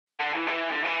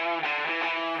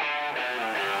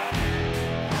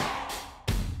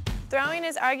Throwing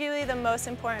is arguably the most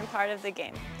important part of the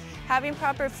game. Having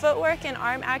proper footwork and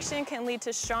arm action can lead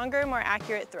to stronger, more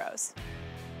accurate throws.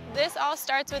 This all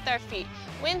starts with our feet.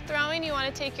 When throwing, you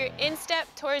want to take your instep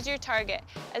towards your target.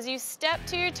 As you step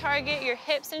to your target, your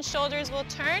hips and shoulders will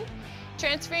turn.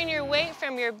 Transferring your weight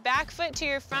from your back foot to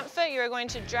your front foot, you are going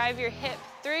to drive your hip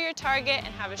through your target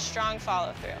and have a strong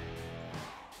follow through.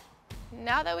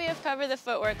 Now that we have covered the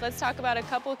footwork, let's talk about a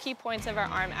couple key points of our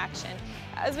arm action.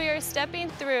 As we are stepping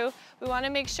through, we want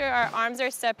to make sure our arms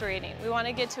are separating. We want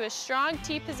to get to a strong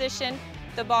T position,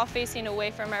 the ball facing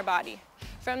away from our body.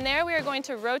 From there, we are going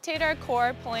to rotate our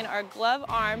core, pulling our glove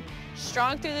arm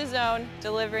strong through the zone,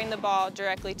 delivering the ball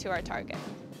directly to our target.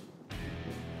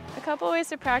 A couple ways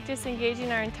to practice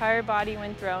engaging our entire body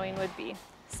when throwing would be: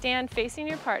 stand facing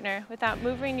your partner without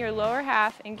moving your lower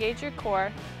half, engage your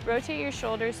core, rotate your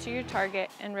shoulders to your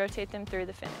target, and rotate them through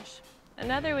the finish.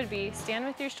 Another would be stand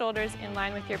with your shoulders in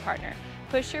line with your partner.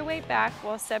 Push your weight back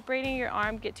while separating your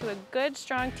arm, get to a good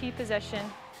strong T position.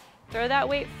 Throw that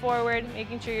weight forward,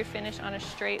 making sure you finish on a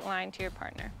straight line to your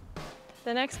partner.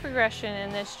 The next progression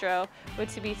in this drill would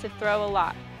be to throw a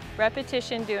lot.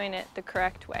 Repetition doing it the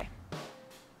correct way.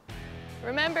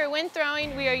 Remember, when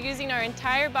throwing, we are using our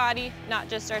entire body, not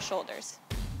just our shoulders.